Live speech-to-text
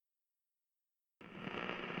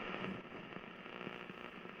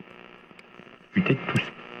Ridiculous.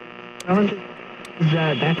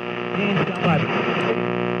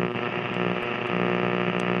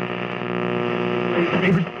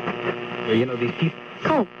 You know, these people.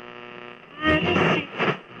 Oh.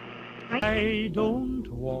 I don't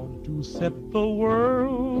want to set the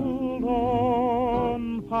world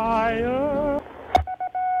on fire.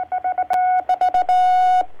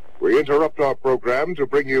 We interrupt our program to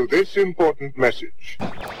bring you this important message.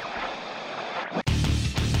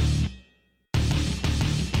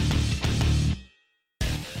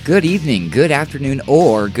 Good evening, good afternoon,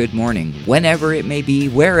 or good morning, whenever it may be,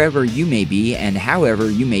 wherever you may be, and however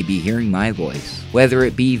you may be hearing my voice. Whether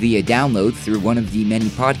it be via download through one of the many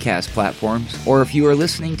podcast platforms, or if you are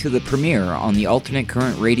listening to the premiere on the Alternate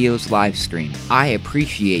Current Radio's live stream, I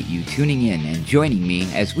appreciate you tuning in and joining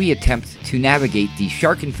me as we attempt to navigate the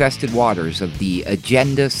shark-infested waters of the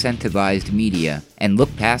agenda-incentivized media and look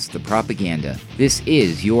past the propaganda. This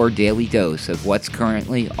is your daily dose of what's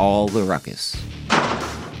currently all the ruckus.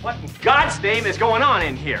 What in God's name is going on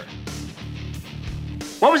in here?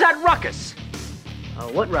 What was that ruckus?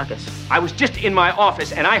 What ruckus? I was just in my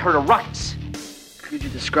office and I heard a ruckus. Could you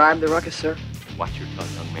describe the ruckus, sir? Watch your tongue,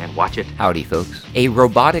 young man. Watch it. Howdy, folks. A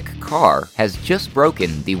robotic car has just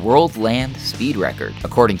broken the world land speed record.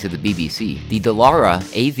 According to the BBC, the Dallara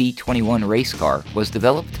AV21 race car was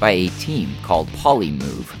developed by a team called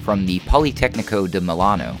Polymove from the Politecnico di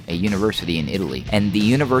Milano, a university in Italy, and the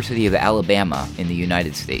University of Alabama in the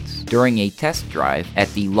United States. During a test drive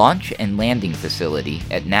at the Launch and Landing Facility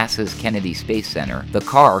at NASA's Kennedy Space Center, the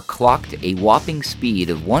car clocked a whopping speed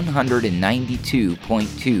of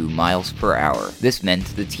 192.2 miles per hour. This meant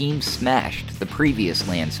the team smashed the previous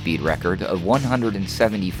land speed record of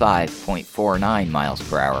 175.49 miles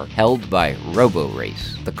per hour, held by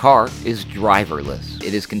RoboRace. The car is driverless.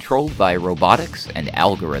 It is controlled by robotics and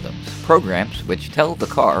algorithms, programs which tell the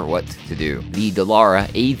car what to do. The Dallara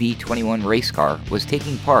AV21 race car was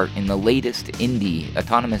taking part in the latest Indy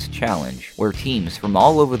Autonomous Challenge, where teams from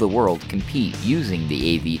all over the world compete using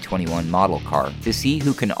the AV21 model car to see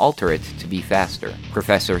who can alter it to be faster.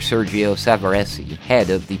 Professor Sergio Savaresi,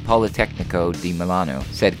 head of the Politecnico di Milano,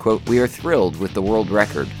 said, quote, "We are thrilled with the world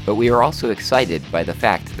record, but we are also excited by the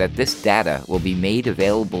fact that this data will be made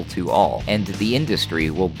available to all, and the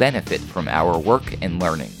industry will benefit from our work and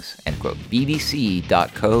learnings," end quote.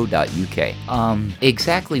 BBC.co.uk.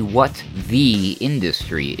 Exactly what the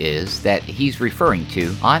industry is that he's referring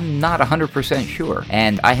to, I'm not 100% sure,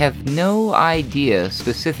 and I have no idea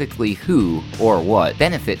specifically who or what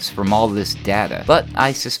benefits from all this data, but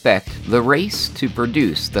I suspect the race to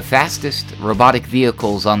produce the fastest robotic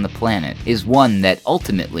vehicles on the planet is one that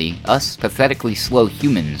ultimately us pathetically slow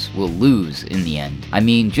humans will lose in the end. I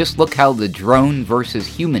mean, just look how the drone versus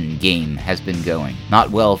human game has been going. Not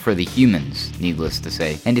well for the humans, needless to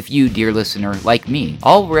say. And if you, dear listener, like me,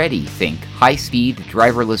 already think high-speed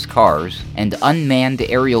driverless cars and unmanned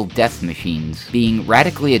aerial death machines being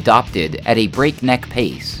radically adopted at a breakneck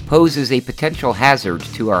pace poses a potential hazard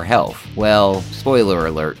to our health, well, spoiler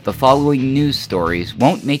alert, the following news stories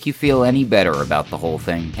won't make you feel any better about the whole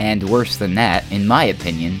thing. And worse than that, in my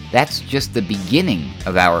opinion, that's just the beginning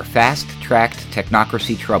of our fast-tracked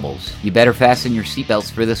technocracy troubles. You better fasten your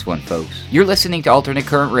seatbelts for this one, folks. You're listening to Alternate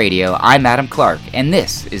Current Radio. I'm Adam Clark, and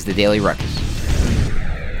this is the Daily Ruckus.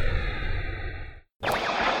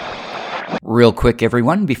 Real quick,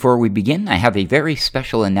 everyone, before we begin, I have a very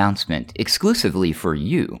special announcement exclusively for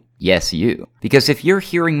you. Yes, you. Because if you're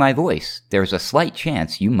hearing my voice, there's a slight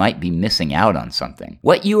chance you might be missing out on something.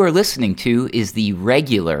 What you are listening to is the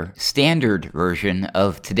regular, standard version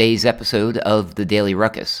of today's episode of The Daily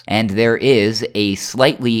Ruckus, and there is a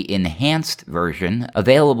slightly enhanced version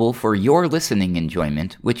available for your listening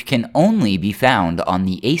enjoyment, which can only be found on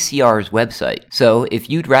the ACR's website. So if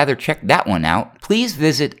you'd rather check that one out, please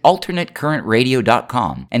visit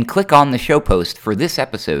alternatecurrentradio.com and click on the show post for this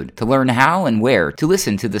episode to learn how and where to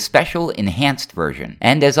listen to the special enhanced version.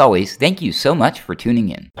 And as always, thank you so much for tuning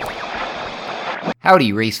in.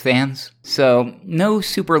 Howdy, race fans. So, no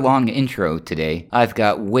super long intro today. I've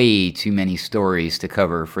got way too many stories to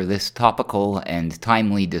cover for this topical and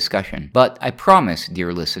timely discussion. But I promise,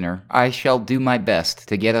 dear listener, I shall do my best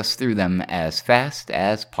to get us through them as fast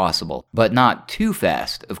as possible. But not too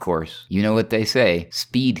fast, of course. You know what they say,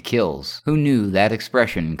 speed kills. Who knew that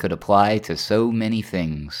expression could apply to so many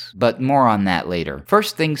things? But more on that later.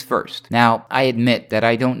 First things first. Now, I admit that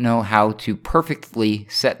I don't know how to perfectly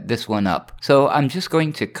set this one up, so I'm just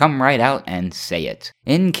going to come right out and say it.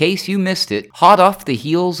 In case you missed it, hot off the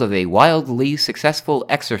heels of a wildly successful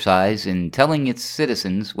exercise in telling its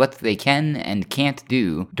citizens what they can and can't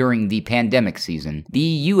do during the pandemic season, the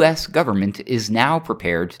U.S. government is now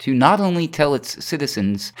prepared to not only tell its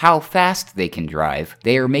citizens how fast they can drive,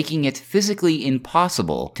 they are making it physically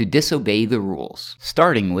impossible to disobey the rules.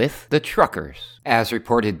 Starting with the truckers. As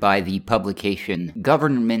reported by the publication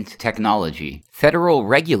Government Technology, federal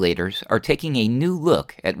regulators are taking a new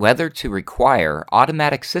look at whether to require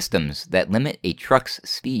automatic systems that limit a truck's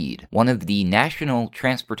speed, one of the National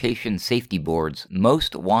Transportation Safety Board's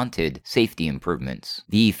most wanted safety improvements.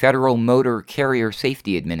 The Federal Motor Carrier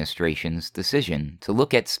Safety Administration's decision to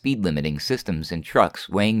look at speed limiting systems in trucks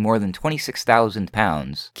weighing more than 26,000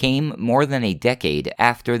 pounds came more than a decade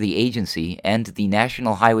after the agency and the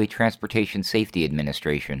National Highway Transportation Safety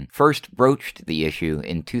Administration first broached the issue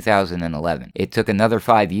in 2011. It took another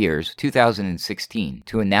 5 years, 2016,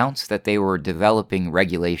 to announce that they were developing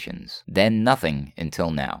regulations. Then nothing until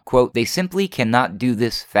now. Quote, "They simply cannot do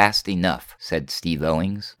this fast enough," said Steve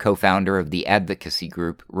Owings, co-founder of the advocacy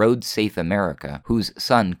group Road Safe America, whose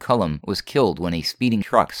son Cullum was killed when a speeding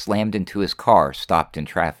truck slammed into his car stopped in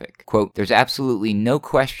traffic. Quote, "There's absolutely no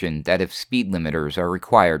question that if speed limiters are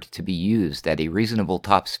required to be used at a reasonable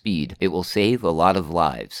top speed, it will save a lot of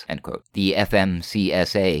lives." End quote. The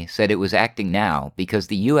FMCSA said it was acting now because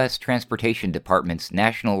the U.S. Transportation Department's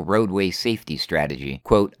National Roadway Safety Strategy,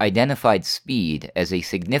 quote, "identified speed as a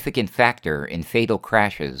significant factor in fatal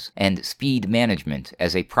crashes and speed management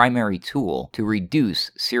as a primary tool to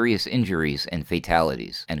reduce serious injuries and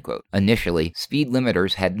fatalities." End quote. Initially, speed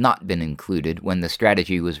limiters had not been included when the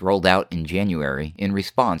strategy was rolled out in January in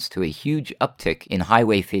response to a huge uptick in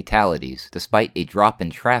highway fatalities despite a drop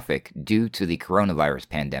in traffic due to the coronavirus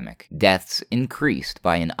pandemic. Deaths increased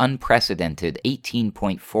by an unprecedented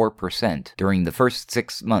 18.4% during the first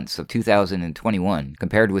 6 months of 2021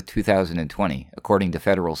 compared with 2020, according to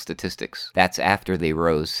federal statistics. That's after they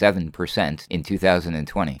rose 7% in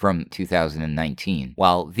 2020 from 2019,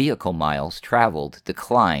 while vehicle miles traveled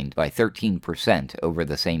declined by 13% over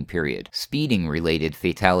the same period. Speeding-related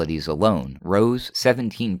fatalities alone rose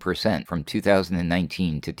 17% from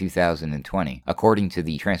 2019 to 2020, according to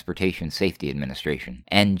the Transportation Safety Administration.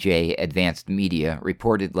 NJ Advanced Media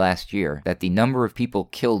reported last year that the number of people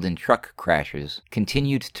killed in truck crashes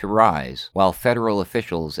continued to rise, while federal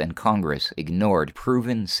officials and Congress ignored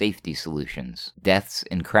proven safety solutions. Deaths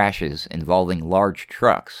in crashes involving large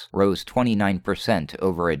trucks rose 29%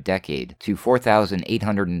 over a decade to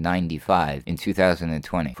 4,895 in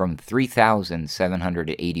 2020, from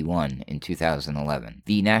 3,781 in 2011.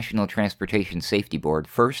 The National Transportation Safety Board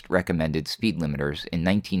first recommended speed limiters in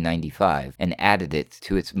 1995 and added it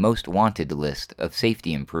to its most wanted list of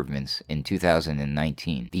safety improvements in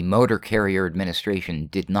 2019. The Motor Carrier Administration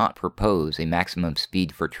did not propose a maximum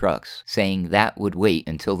speed for trucks, saying that would wait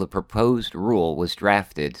until the proposed rule was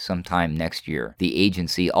drafted sometime next year. The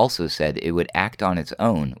agency also said it would act on its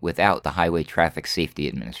own without the Highway Traffic Safety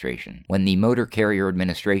Administration. When the Motor Carrier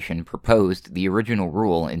Administration proposed the original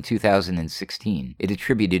rule in 2016, it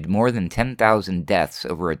attributed more than 10,000 deaths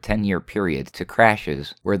over a 10-year period to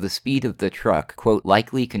crashes where the speed of the truck, quote,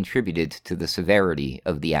 "likely contributed to the severity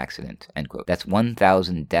of the accident," end quote. That's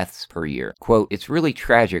 1,000 deaths per year. Quote, "It's really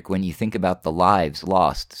tragic when you think about the lives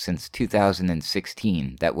lost since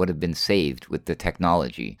 2016 that would have been saved with the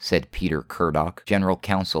technology," said Peter Kurdock, General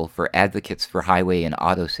Counsel for Advocates for Highway and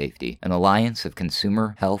Auto Safety, an alliance of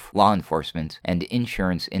consumer, health, law enforcement, and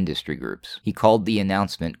insurance industry groups. He called the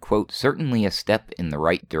announcement, quote, "certainly a step in the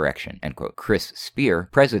right direction," end quote. Chris Spear,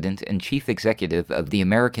 President and Chief Executive of the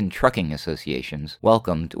American Trucking Associations,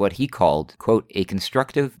 welcomed what he called, quote, "a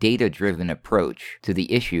constructive, data-driven approach to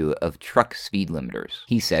the issue of truck speed limiters."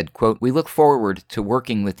 He said, quote, "We look forward to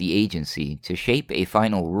working with the agency to shape a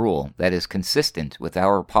final rule that is consistent with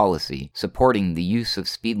our policy supporting the use of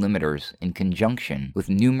speed limiters in conjunction with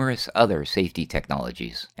numerous other safety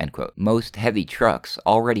technologies," end quote. Most heavy trucks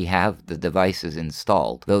already have the devices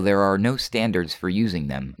installed, though there are no standards for using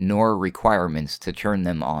them, nor requirements to turn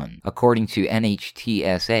them on. According to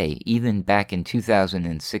NHTSA, even back in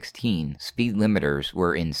 2016, speed limiters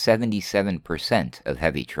were in 77% of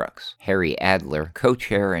heavy trucks. Harry Adler,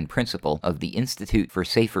 co-chair and principal of the Institute for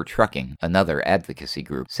Safer Trucking, another advocacy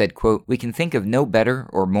group, said, quote, "We can think of no better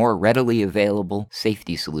or more readily available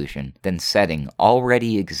safety solution than setting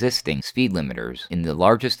already existing speed limiters in the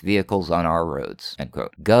largest vehicles on our roads," end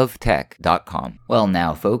quote. GovTech.com. Well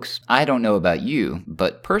now, folks, I don't know about you,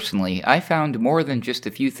 but personally, I found more than just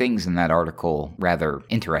a few things in that article rather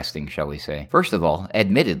interesting, shall we say. First of all,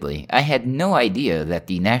 admittedly, I had no idea that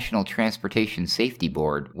the National Transportation Safety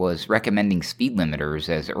Board was recommending speed limiters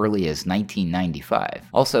as early as 1995.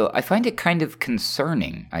 Also, I find it kind of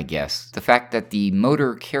concerning, I guess, the fact that the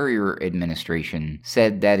Motor Carrier Administration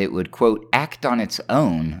said that it would, quote, act on its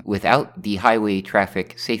own without the Highway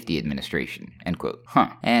Traffic Safety Administration, end quote.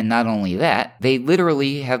 And not only that, they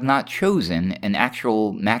literally have not chosen an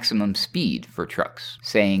actual maximum speed for trucks,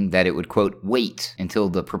 saying that it would, quote, wait until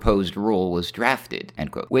the proposed rule was drafted,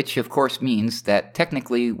 end quote. Which, of course, means that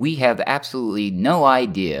technically we have absolutely no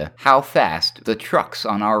idea how fast the trucks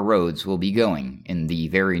on our roads will be going in the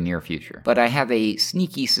very near future. But I have a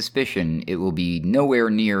sneaky suspicion it will be nowhere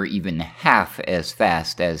near even half as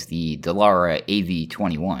fast as the Dallara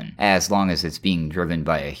AV21, as long as it's being driven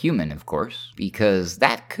by a human, of course, because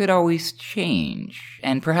that could always change.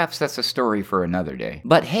 And perhaps that's a story for another day.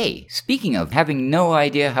 But hey, speaking of having no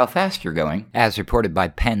idea how fast you're going, as reported by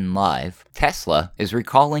Penn Live, Tesla is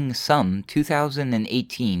recalling some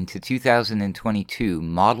 2018 to 2022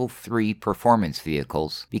 Model 3 performance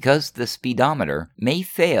vehicles because the speedometer may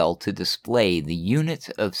fail to display the unit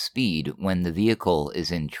of speed when the vehicle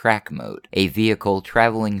is in track mode. A vehicle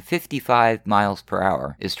traveling 55 miles per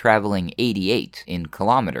hour is traveling 88 in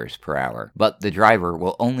kilometers per hour, but the driver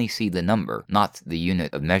will only see the number, not the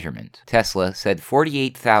unit of measurement. Tesla said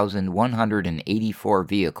 48,184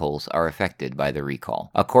 vehicles are affected by the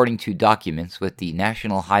recall. According to documents with the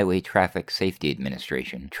National Highway Traffic Safety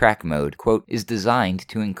Administration, track mode, quote, is designed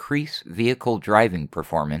to increase vehicle driving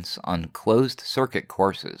performance on closed-circuit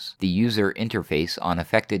courses. The user interface on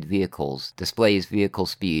affected vehicles displays vehicle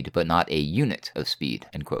speed but not a unit of speed,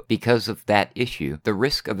 end quote. Because of that issue, the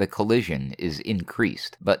risk of a collision is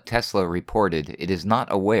increased, but Tesla reported it is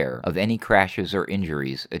not aware of any crashes or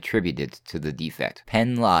injuries attributed to the defect.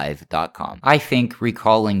 PennLive.com. I think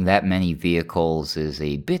recalling that many vehicles is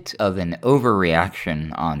a bit of an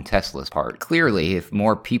overreaction on Tesla's part. Clearly, if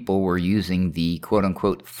more people were using the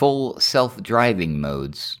quote-unquote full self-driving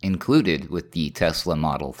modes included with the Tesla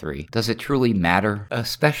Model 3, does it truly matter?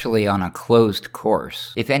 Especially on a closed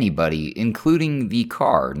course. If anybody, including the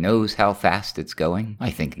car, knows how fast it's going,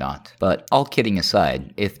 I think not. But all kidding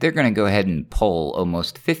aside, if they're going to go ahead and pull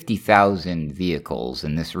almost 50,000 vehicles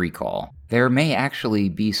in this recall, there may actually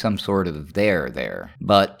be some sort of there.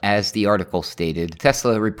 But as the article stated,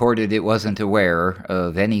 Tesla reported it wasn't aware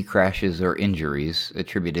of any crashes or injuries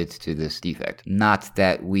attributed to this defect. Not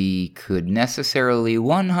that we could necessarily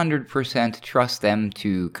 100% trust them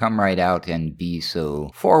to come right out and be so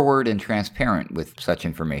forward and transparent with such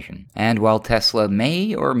information. And while Tesla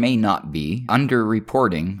may or may not be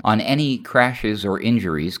underreporting on any crashes or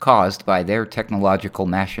injuries caused by their technological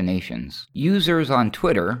machinations, users on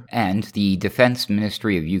Twitter and the Defense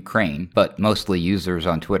Ministry of Ukraine, but mostly users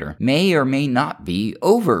on Twitter, may or may not be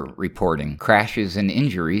over-reporting crashes and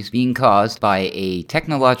injuries being caused by a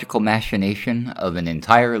technological machination of an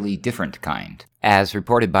entirely different kind. As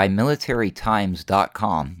reported by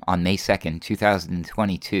MilitaryTimes.com on May 2,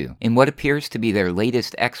 2022, in what appears to be their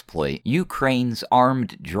latest exploit, Ukraine's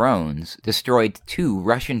armed drones destroyed 2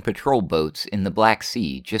 Russian patrol boats in the Black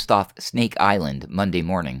Sea just off Snake Island Monday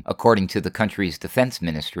morning, according to the country's defense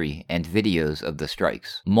ministry and videos of the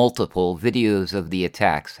strikes. Multiple videos of the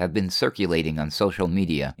attacks have been circulating on social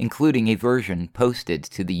media, including a version posted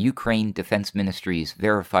to the Ukraine Defense Ministry's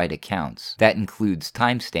verified accounts that includes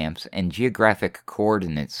timestamps and geographic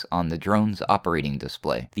coordinates on the drone's operating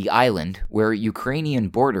display. The island, where Ukrainian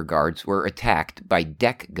border guards were attacked by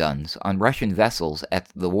deck guns on Russian vessels at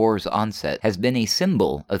the war's onset, has been a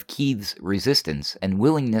symbol of Kyiv's resistance and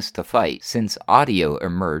willingness to fight since audio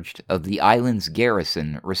emerged of the island's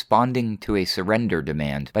garrison responding to a surrender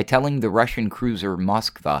demand by telling the Russian cruiser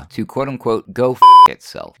Moskva to quote-unquote go f***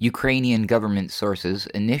 itself. Ukrainian government sources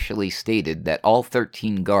initially stated that all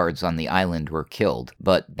 13 guards on the island were killed,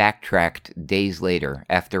 but backtracked days later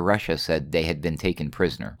after Russia said they had been taken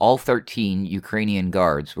prisoner. All 13 Ukrainian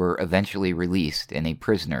guards were eventually released in a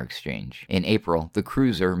prisoner exchange. In April, the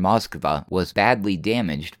cruiser Moskva was badly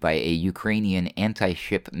damaged by a Ukrainian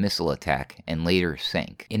anti-ship missile attack and later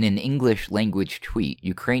sank. In an English-language tweet,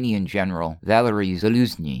 Ukrainian General Valery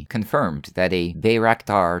Zaluzhny confirmed that a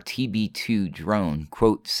Bayraktar TB2 drone,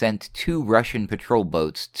 quote, sent 2 Russian patrol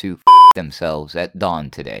boats to themselves at dawn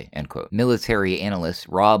today, end quote. Military analyst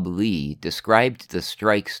Rob Lee described the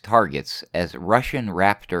strike's targets as Russian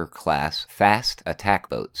Raptor-class fast attack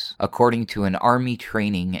boats. According to an Army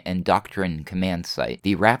Training and Doctrine command site,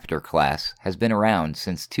 the Raptor class has been around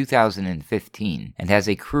since 2015 and has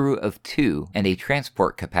a crew of 2 and a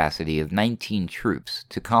transport capacity of 19 troops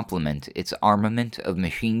to complement its armament of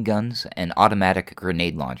machine guns and automatic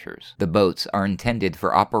grenade launchers. The boats are intended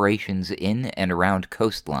for operations in and around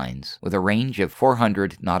coastlines, with a range of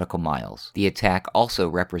 400 nautical miles. The attack also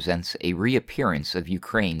represents a reappearance of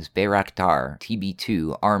Ukraine's Bayraktar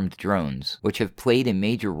TB2 armed drones, which have played a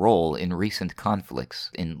major role in recent conflicts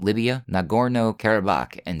in Libya,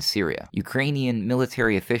 Nagorno-Karabakh, and Syria. Ukrainian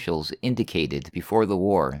military officials indicated before the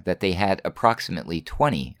war that they had approximately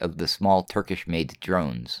 20 of the small Turkish-made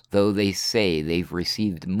drones, though they say they've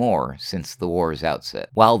received more since the war's outset.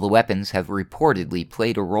 While the weapons have reportedly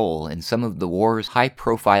played a role in some of the war's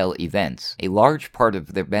high-profile events, a large part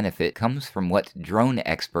of their benefit comes from what drone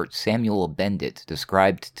expert Samuel Bendit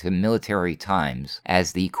described to Military Times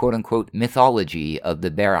as the quote-unquote mythology of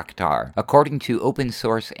the Bayraktar. According to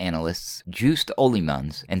open-source analysts Joost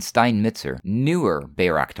Olymans and Steinmetzer, newer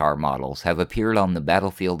Bayraktar models have appeared on the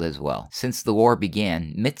battlefield as well. Since the war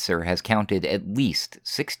began, Metzer has counted at least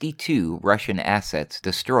 62 Russian assets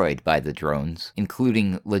destroyed by the drones,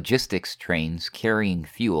 including logistics trains carrying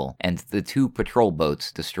fuel and the 2 patrol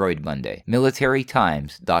boats destroyed Monday.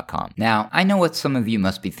 MilitaryTimes.com. Now, I know what some of you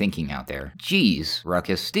must be thinking out there. Geez,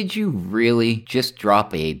 Ruckus, did you really just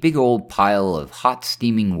drop a big old pile of hot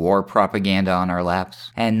steaming war propaganda on our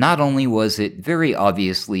laps? And not only was it very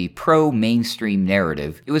obviously pro-mainstream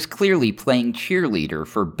narrative, it was clearly playing cheerleader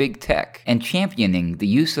for big tech and championing the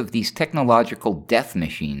use of these technological death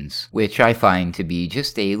machines, which I find to be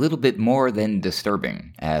just a little bit more than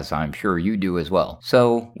disturbing, as I'm sure you do as well.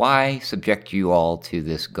 So why subject you all to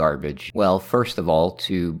this garbage? Well, first of all,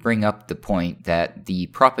 to bring up the point that the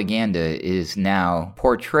propaganda is now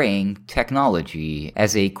portraying technology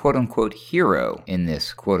as a quote-unquote hero in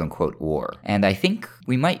this quote-unquote war. And I think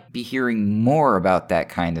we might be hearing more about that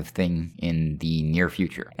kind of thing in the near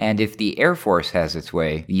future. And if the Air Force has its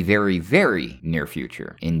way, the very, very near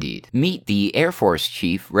future, indeed. Meet the Air Force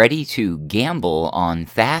chief ready to gamble on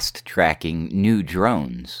fast-tracking new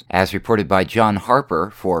drones. As reported by John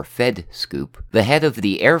Harper for FedScoop, the head of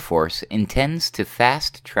the Air Force intends to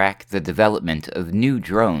fast-track the development of new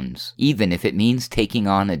drones, even if it means taking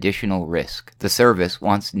on additional risk. The service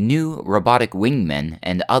wants new robotic wingmen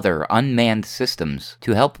and other unmanned systems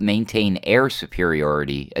to help maintain air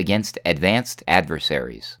superiority against advanced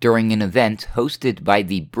adversaries. During an event hosted by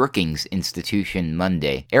the Brookings Institution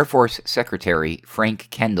Monday, Air Force Secretary Frank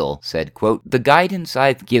Kendall said, quote, "The guidance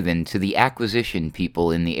I've given to the acquisition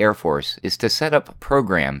people in the Air Force is to set up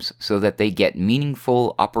programs so that they get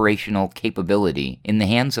meaningful operational capability in the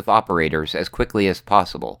hands of operators as quickly as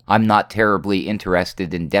possible. I'm not terribly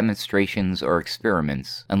interested in demonstrations or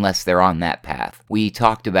experiments unless they're on that path. We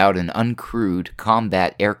talked about an uncrewed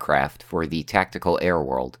combat aircraft for the tactical air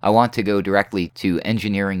world. I want to go directly to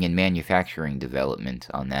engineering and manufacturing development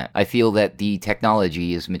on that. I feel that the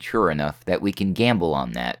technology is mature enough that we can gamble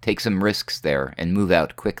on that, take some risks there, and move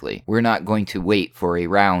out quickly. We're not going to wait for a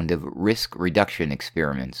round of risk reduction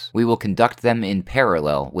experiments. We will conduct them in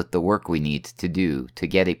parallel with the work we need to do to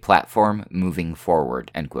get a platform moving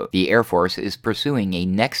forward." End quote. The Air Force is pursuing a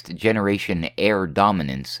Next Generation Air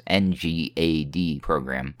Dominance NGAD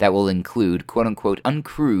program that will include quote-unquote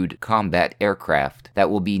uncrewed combat aircraft that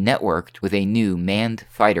will be networked with a new manned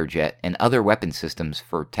fighter jet and other weapon systems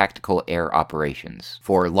for tactical air operations.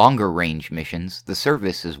 For longer-range missions, the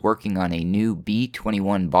service is working on a new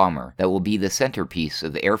B-21 bomber that will be the centerpiece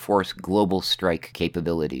of Air Force global strike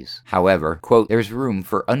capabilities. However, quote, "There's room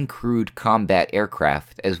for uncrewed combat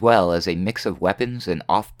aircraft as well as a mix of weapons and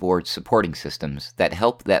off-board supporting systems that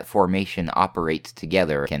help that formation operate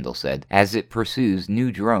together," Kendall said. As it pursues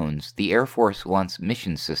new drones, the Air Force wants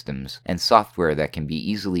mission systems and software that can be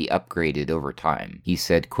easily upgraded over time. He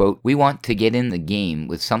said, quote, "We want to get in the game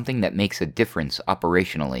with something that makes a difference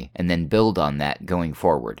operationally and then build on that going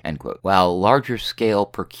forward," end quote. While larger scale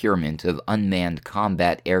procurement of unmanned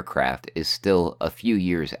combat aircraft is still a few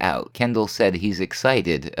years out, Kendall said he's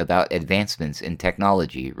excited about advancements in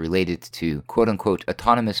technology related to quote-unquote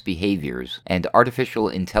autonomous behaviors and artificial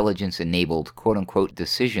intelligence-enabled quote-unquote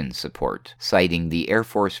decision support, citing the Air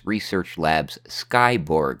Force Research Lab's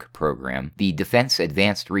Skyborg program, the Defense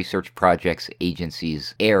Advanced Research Projects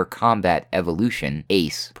Agency's Air Combat Evolution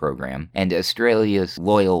ACE program, and Australia's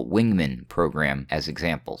Loyal Wingman program as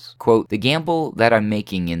examples. Quote, "The gamble that I'm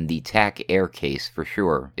making in the TAC Air case for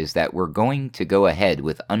sure is that we're going to go ahead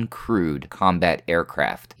with uncrewed combat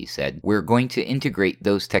aircraft," he said. "We're going to integrate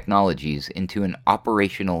those technologies into an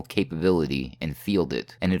operational capability and field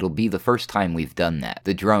it, and it'll be the first time we've done that.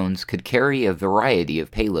 The drones could carry a variety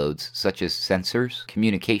of payloads such as sensors,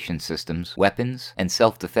 communication systems, weapons, and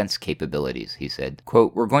self-defense capabilities," he said.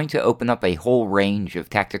 Quote, "We're going to open up a whole range of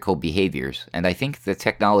tactical behaviors, and I think the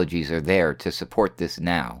technologies are there to support this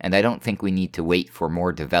now, and I don't think we need to wait for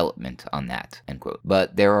more development on that," end quote.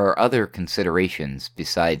 But there are other considerations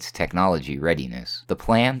besides technology readiness. Dallas. The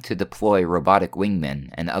plan to deploy robotic wingmen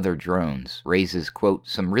and other drones raises, quote,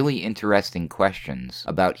 some really interesting questions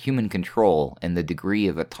about human control and the degree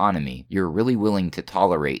of autonomy you're really willing to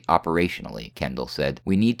tolerate operationally, Kendall said.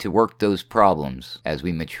 We need to work those problems as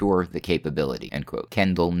we mature the capability, end quote.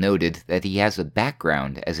 Kendall noted that he has a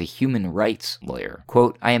background as a human rights lawyer.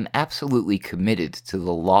 Quote, I am absolutely committed to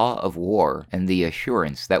the law of war and the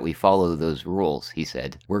assurance that we follow those rules, he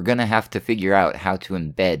said. We're gonna have to figure out how to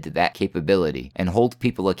embed that capability and hold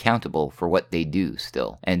people accountable for what they do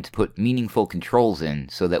still, and put meaningful controls in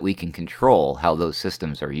so that we can control how those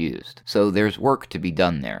systems are used. So there's work to be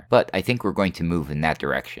done there, but I think we're going to move in that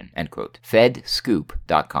direction, end quote.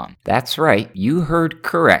 FedScoop.com. That's right, you heard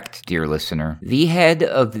correct, dear listener. The head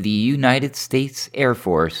of the United States Air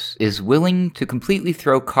Force is willing to completely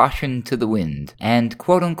throw caution to the wind and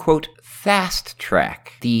quote-unquote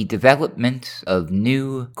fast-track the development of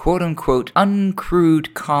new quote-unquote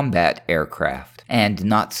uncrewed combat aircraft, and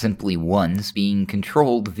not simply ones being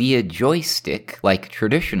controlled via joystick like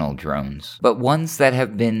traditional drones, but ones that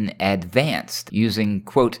have been advanced using,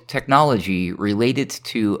 quote, technology related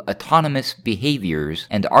to autonomous behaviors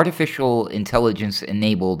and artificial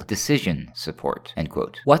intelligence-enabled decision support, end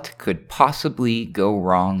quote. What could possibly go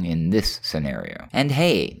wrong in this scenario? And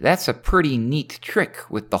hey, that's a pretty neat trick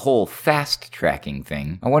with the whole fast-tracking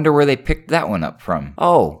thing. I wonder where they picked that one up from.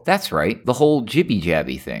 Oh, that's right, the whole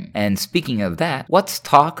jibby-jabby thing. And speaking of that, let's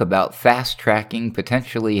talk about fast-tracking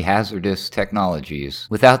potentially hazardous technologies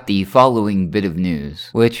without the following bit of news,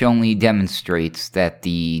 which only demonstrates that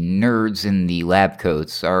the nerds in the lab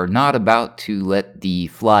coats are not about to let the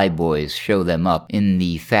flyboys show them up in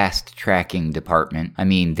the fast-tracking department. I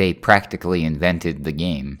mean, they practically invented the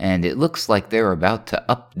game, and it looks like they're about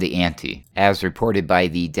to up the ante. As reported by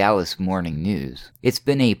the Dallas Morning News, it's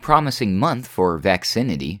been a promising month for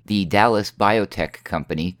Vaccinity, the Dallas biotech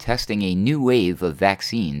company testing a new wave of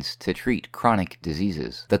vaccines to treat chronic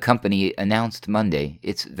diseases. The company announced Monday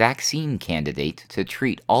its vaccine candidate to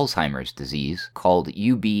treat Alzheimer's disease, called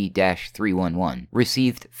UB-311,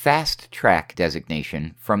 received Fast Track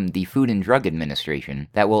designation from the Food and Drug Administration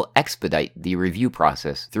that will expedite the review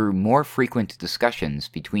process through more frequent discussions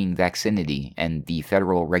between Vaccinity and the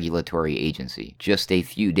federal regulatory agency. Just a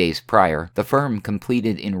few days prior, the firm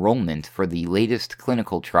completed enrollment for the latest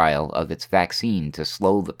clinical trial of its vaccine to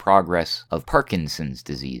slow the progress of Parkinson's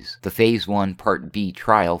disease. The Phase 1 Part B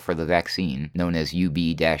trial for the vaccine, known as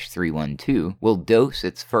UB-312, will dose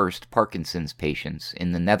its first Parkinson's patients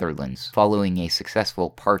in the Netherlands following a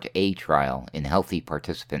successful Part A trial in healthy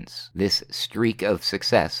participants. This streak of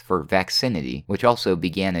success for Vaccinity, which also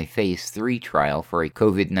began a Phase 3 trial for a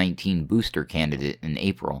COVID-19 booster candidate in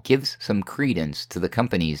April, gives some credence to the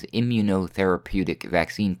company's immunotherapeutic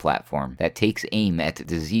vaccine platform that takes aim at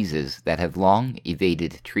diseases that have long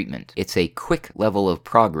evaded treatment. It's a quick level of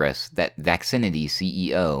progress that Vaccinity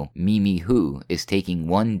CEO Mimi Hu is taking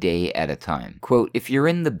one day at a time. Quote, if you're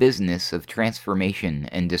in the business of transformation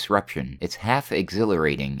and disruption, it's half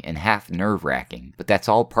exhilarating and half nerve-wracking, but that's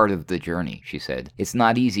all part of the journey, she said. It's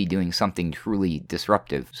not easy doing something truly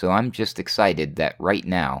disruptive, so I'm just excited that right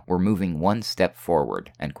now we're moving one step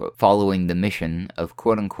forward, end quote. Following the mission of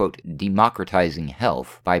quote-unquote democratizing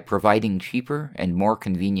health by providing cheaper and more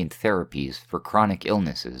convenient therapies for chronic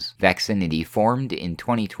illnesses, Vaccinity formed in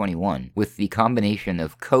 2021 with the combination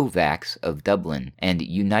of COVAX of Dublin and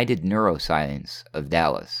United Neuroscience of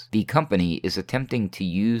Dallas. The company is attempting to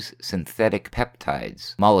use synthetic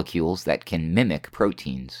peptides, molecules that can mimic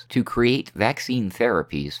proteins, to create vaccine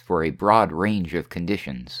therapies for a broad range of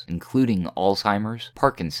conditions, including Alzheimer's,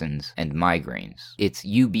 Parkinson's, and migraines. Its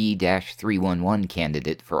UB-311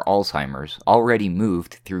 candidate for Alzheimer's already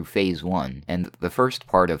moved through Phase 1 and the first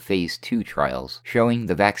part of Phase 2 trials, showing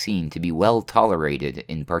the vaccine to be well tolerated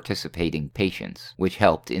in participating patients, which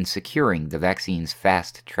helped in securing the vaccine's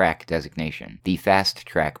Fast Track designation. The Fast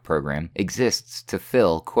Track program exists to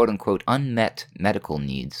fill quote-unquote unmet medical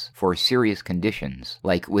needs for serious conditions,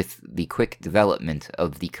 like with the quick development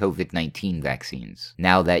of the COVID-19 vaccines.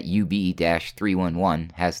 Now that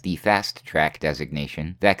UB-311 has the Fast Track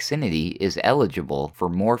designation, Vaccinity is eligible for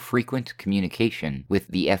more frequent communication with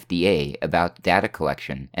the FDA about data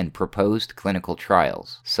collection and proposed clinical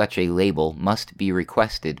trials. Such a label must be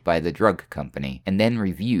requested by the drug company and then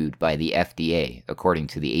reviewed by the FDA, according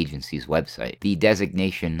to the agency's website. The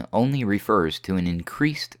designation only refers to an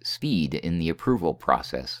increased speed in the approval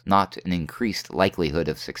process, not an increased likelihood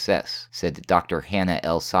of success, said Dr. Hannah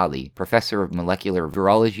El-Sali, professor of molecular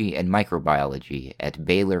virology and microbiology at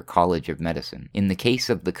Baylor College of Medicine. In the case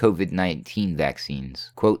of the COVID-19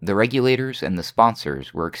 vaccines, quote, the regulators and the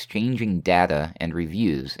sponsors were exchanging data and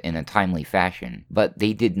reviews in a timely fashion, but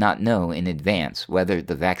they did not know know in advance whether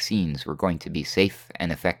the vaccines were going to be safe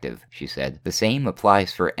and effective, she said. The same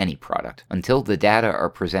applies for any product. Until the data are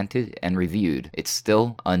presented and reviewed, it's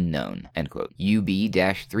still unknown, end quote.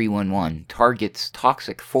 UB-311 targets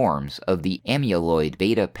toxic forms of the amyloid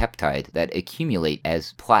beta peptide that accumulate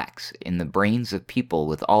as plaques in the brains of people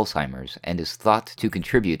with Alzheimer's and is thought to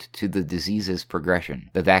contribute to the disease's progression.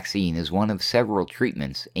 The vaccine is one of several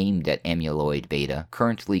treatments aimed at amyloid beta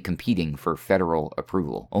currently competing for federal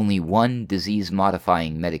approval. Only one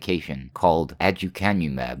disease-modifying medication, called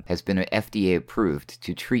aducanumab, has been FDA approved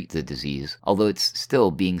to treat the disease, although it's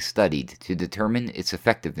still being studied to determine its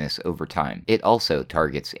effectiveness over time. It also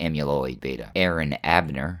targets amyloid beta. Aaron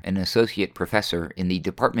Abner, an associate professor in the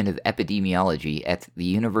Department of Epidemiology at the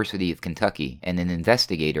University of Kentucky and an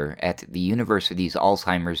investigator at the university's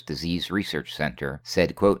Alzheimer's Disease Research Center,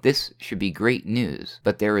 said, quote, "This should be great news,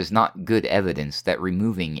 but there is not good evidence that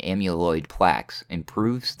removing amyloid plaques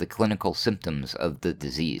improves the clinical symptoms of the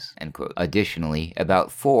disease," end quote. Additionally,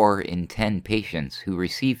 about 4 in 10 patients who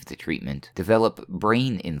receive the treatment develop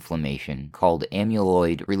brain inflammation called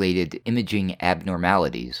amyloid-related imaging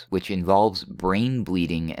abnormalities, which involves brain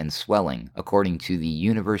bleeding and swelling, according to the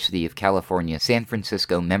University of California San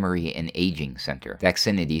Francisco Memory and Aging Center.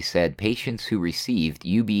 Vaxinity said patients who received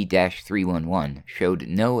UB-311 showed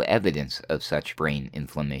no evidence of such brain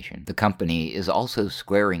inflammation. The company is also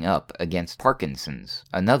squaring up against Parkinson's,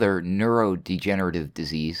 another neurodegenerative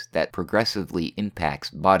disease that progressively impacts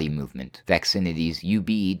body movement. Vaxinity's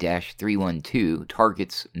UB-312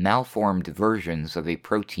 targets malformed versions of a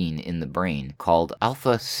protein in the brain called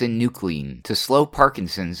alpha-synuclein to slow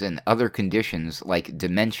Parkinson's and other conditions like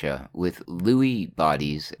dementia with Lewy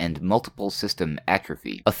bodies and multiple system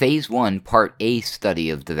atrophy. A Phase 1 Part A study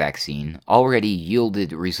of the vaccine already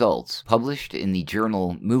yielded results published in the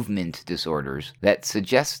journal Movement Disorders that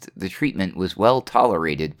suggest the treatment was well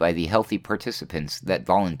tolerated by the healthy participants that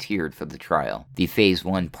volunteered for the trial. The Phase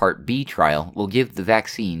 1 Part B trial will give the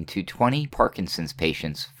vaccine to 20 Parkinson's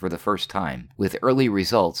patients for the first time, with early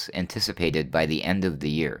results anticipated by the end of the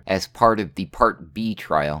year. As part of the Part B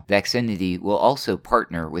trial, Vaxinity will also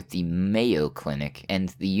partner with the Mayo Clinic and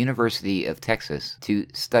the University of Texas to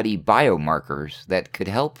study biomarkers that could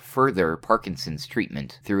help further Parkinson's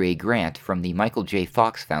treatment through a grant from the Michael J.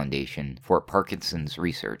 Fox Foundation for Parkinson's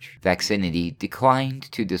Research. Vaxinity declined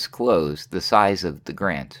to disclose the size of the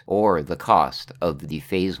grant or the cost of the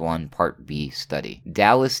Phase 1 Part B study.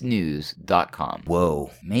 DallasNews.com.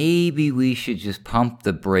 Whoa, maybe we should just pump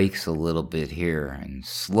the brakes a little bit here and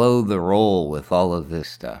slow the roll with all of this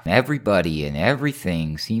stuff. Everybody and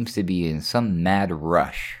everything seems to be in some mad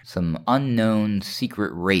rush, some unknown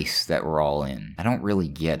secret race that we're all in. I don't really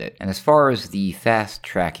get it. And as far as the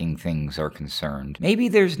fast-tracking things are concerned, maybe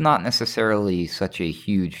there's not necessarily such a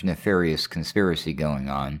huge nefarious conspiracy going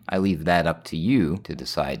on. I leave that up to you to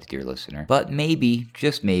decide, dear listener. But maybe,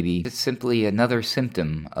 just maybe, it's simply another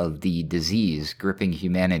symptom of the disease gripping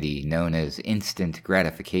humanity known as instant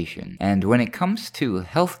gratification. And when it comes to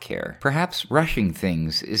healthcare, perhaps rushing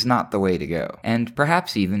things is not the way to go. And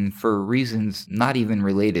perhaps even for reasons not even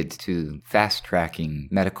related to fast-tracking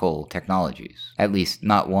medical technologies. At least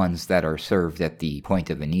not ones that are served at the point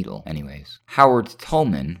of a needle, anyways. Howard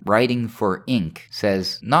Tullman, writing for Inc.,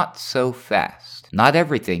 says, "Not so fast. Not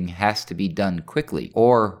everything has to be done quickly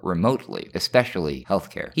or remotely, especially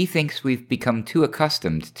healthcare. He thinks we've become too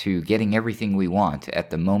accustomed to getting everything we want at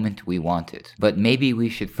the moment we want it. But maybe we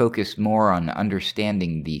should focus more on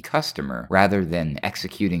understanding the customer rather than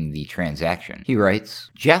executing the transaction." He writes,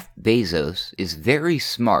 "Jeff Bezos is very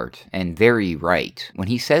smart and very right when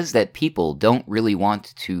he says that people don't really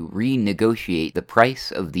want to renegotiate the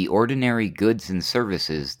price of the ordinary goods and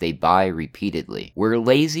services they buy repeatedly. We're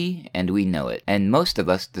lazy and we know it. And most of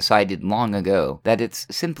us decided long ago that it's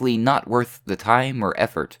simply not worth the time or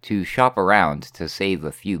effort to shop around to save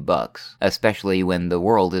a few bucks, especially when the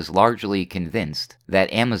world is largely convinced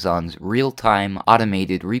that Amazon's real-time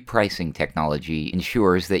automated repricing technology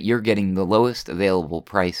ensures that you're getting the lowest available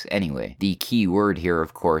price anyway. The key word here,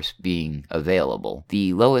 of course, being available.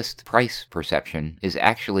 The lowest price perception is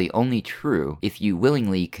actually only true if you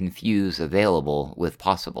willingly confuse available with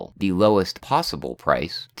possible. The lowest possible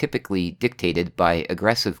price, typically dictated by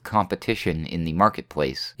aggressive competition in the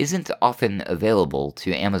marketplace, isn't often available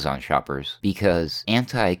to Amazon shoppers because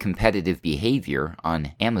anti-competitive behavior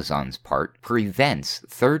on Amazon's part prevents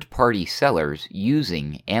third-party sellers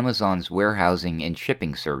using Amazon's warehousing and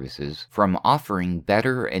shipping services from offering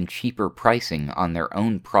better and cheaper pricing on their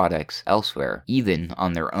own products elsewhere, even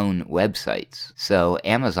on their own websites. So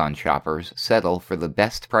Amazon shoppers settle for the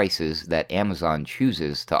best prices that Amazon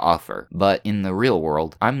chooses to offer. But in the real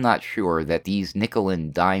world, I'm not sure that these nickel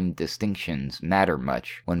and dime distinctions matter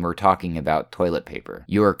much when we're talking about toilet paper.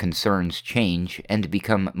 Your concerns change and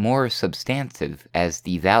become more substantive as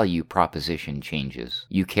the value proposition changes.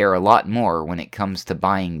 You care a lot more when it comes to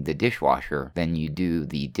buying the dishwasher than you do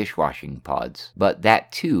the dishwashing pods. But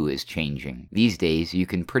that too is changing. These days, you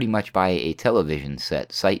can pretty much buy a television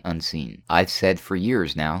set sight unseen. I've said for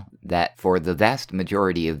years now that for the vast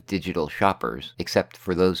majority of digital shoppers, except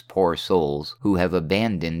for those poor souls who have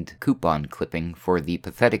abandoned coupon clipping for the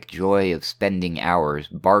pathetic joy of spending hours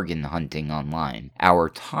bargain hunting online, our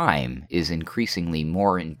time is increasingly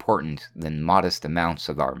more important than modest amounts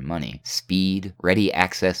of our money. Speed, ready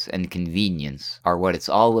access, and convenience are what it's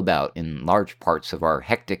all about in large parts of our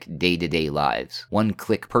hectic day-to-day lives.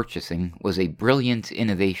 One-click purchasing was a brilliant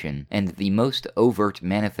innovation and the most overt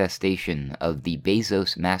manifestation of the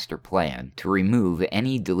Bezos master plan to remove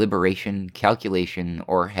any deliberation, calculation,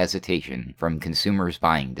 or hesitation from consumers'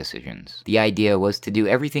 buying decisions. The idea was to do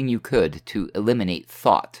everything you could to eliminate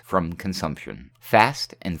thought from consumption.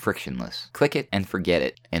 Fast and frictionless. Click it and forget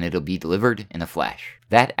it, and it'll be delivered in a flash.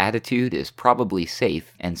 That attitude is probably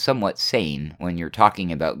safe and somewhat sane when you're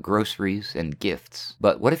talking about groceries and gifts.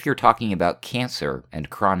 But what if you're talking about cancer and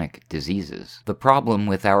chronic diseases? The problem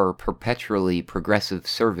with our perpetually progressive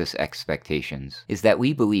service expectations is that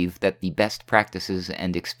we believe that the best practices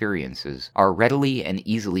and experiences are readily and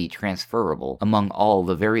easily transferable among all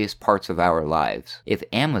the various parts of our lives. If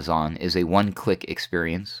Amazon is a one-click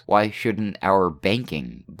experience, why shouldn't our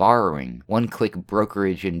banking, borrowing, one-click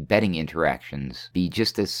brokerage and betting interactions be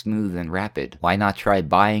just as smooth and rapid? Why not try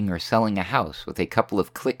buying or selling a house with a couple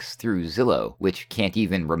of clicks through Zillow, which can't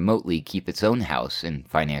even remotely keep its own house in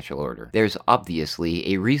financial order? There's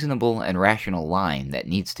obviously a reasonable and rational line that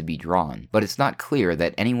needs to be drawn, but it's not clear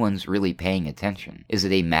that anyone's really paying attention. Is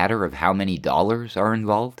it a matter of how many dollars are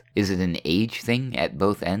involved? Is it an age thing at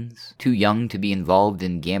both ends? Too young to be involved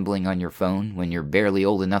in gambling on your phone when you're barely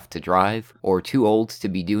old enough to drive? Or too old to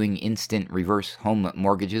be doing instant reverse home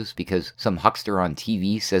mortgages because some huckster on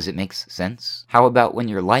TV says it makes sense? How about when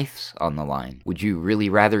your life's on the line? Would you really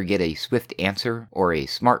rather get a swift answer or a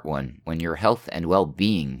smart one when your health and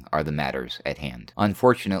well-being are the matters at hand?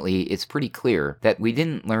 Unfortunately, it's pretty clear that we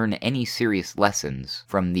didn't learn any serious lessons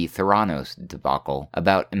from the Theranos debacle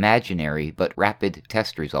about imaginary but rapid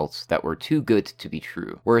test results that were too good to be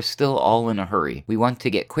true. We're still all in a hurry. We want to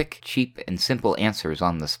get quick, cheap, and simple answers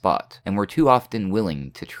on the spot, and we're too often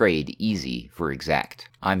willing to trade easy for exact.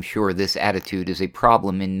 I'm sure this attitude is a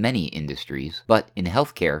problem in many industries, but in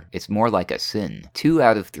healthcare, it's more like a sin. 2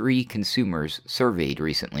 out of 3 consumers surveyed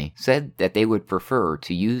recently said that they would prefer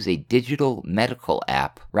to use a digital medical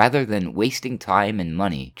app rather than wasting time and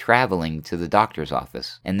money traveling to the doctor's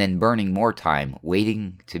office and then burning more time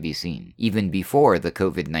waiting to be seen. Even before the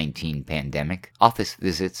COVID-19 pandemic, office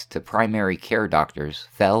visits to primary care doctors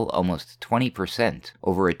fell almost 20%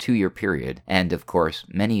 over a 2-year period, and of course,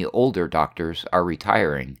 many older doctors are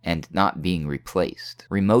retiring and not being replaced.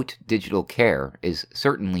 Remote digital care is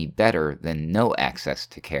certainly better than no access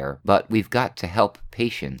to care, but we've got to help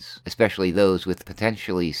patients, especially those with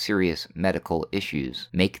potentially serious medical issues,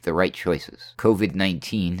 make the right choices.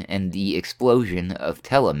 COVID-19 and the explosion of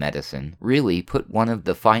telemedicine really put one of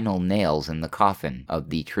the final nails in the coffin of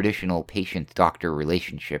the traditional patient-doctor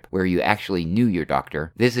relationship where you actually knew your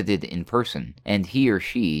doctor, visited in person, and he or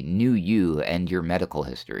she knew you and your medical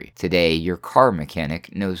history. Today, your car mechanic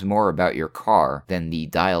knows more about your car than the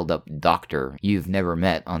dialed-up doctor you've never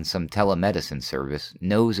met on some telemedicine service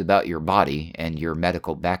knows about your body and your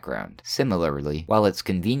medical background. Similarly, while it's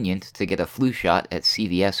convenient to get a flu shot at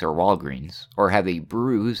CVS or Walgreens, or have a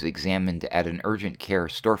bruise examined at an urgent care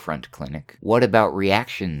storefront clinic, what about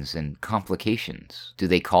reactions and complications? Do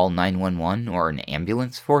they call 911 or an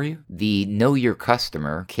ambulance for you? The Know Your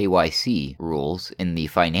Customer (KYC) rules in the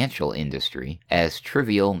financial industry, as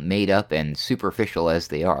trivial, made-up, and superficial as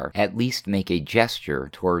they are, at least make a gesture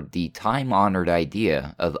toward the time-honored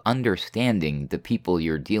idea of understanding the people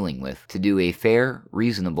you're dealing with to do a fair,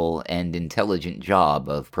 reasonable, and intelligent job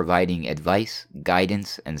of providing advice,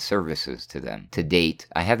 guidance, and services to them. To date,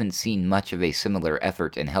 I haven't seen much of a similar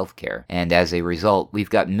effort in healthcare, and as a result, we've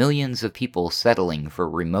got millions of people settling for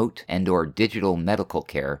remote and/or digital medical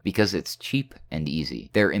care because it's cheap and easy.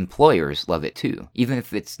 Their employers love it too, even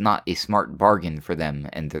if it's not a smart bargain for them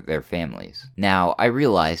and their families. Now, I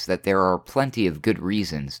realize that there are plenty of good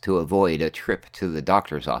reasons to avoid a trip to the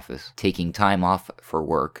doctor's office, taking time off for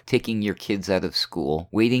work, taking your kids out of school,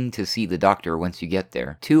 waiting to see the doctor once you get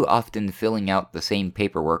there, too often filling out the same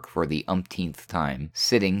paperwork for the umpteenth time,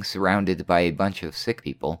 sitting surrounded by a bunch of sick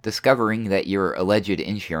people, discovering that your alleged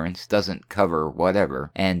insurance doesn't cover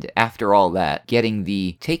whatever, and after all that, getting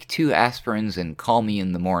the take 2 aspirins and call me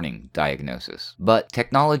in the morning diagnosis. But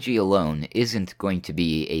technology alone isn't going to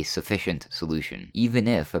be a sufficient solution, even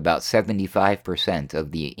if about 75%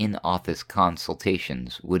 of the in-office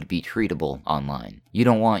consultations would be treatable online. You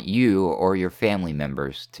don't want you or your family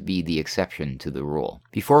members to be the exception to the rule.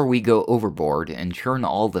 Before we go overboard and turn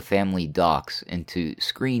all the family docs into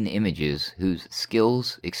screen images whose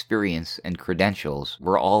skills, experience, and credentials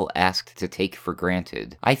we're all asked to take for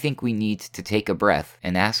granted, I think we need to take a breath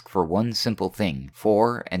and ask for one simple thing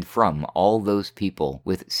for and from all those people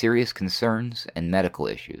with serious concerns and medical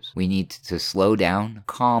issues. We need to slow down,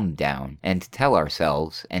 calm down, and tell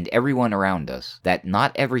ourselves and everyone around us that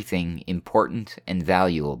not everything important and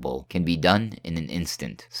valuable can be done in an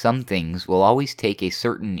instant. Some things will always take a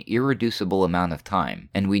certain irreducible amount of time,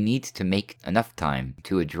 and we need to make enough time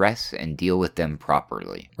to address and deal with them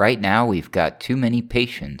properly. Right now, we've got too many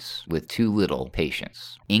patients with too little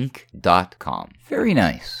patience. Inc.com. Very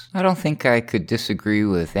nice. I don't think I could disagree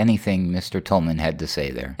with anything Mr. Tolman had to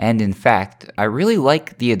say there. And in fact, I really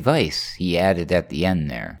like the advice he added at the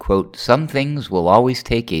end there. Quote, some things will always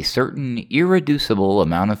take a certain irreducible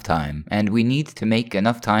amount of time, and we need to make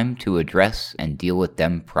enough time to address and deal with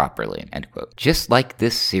them properly. End quote. Just like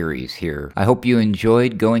this series here. I hope you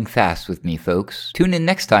enjoyed going fast with me, folks. Tune in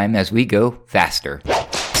next time as we go faster.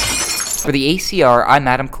 For the ACR, I'm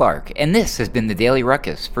Adam Clark, and this has been the Daily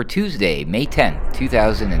Ruckus for Tuesday, May 10th,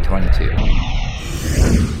 2022.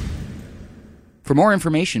 For more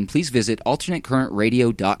information, please visit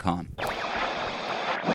alternatecurrentradio.com.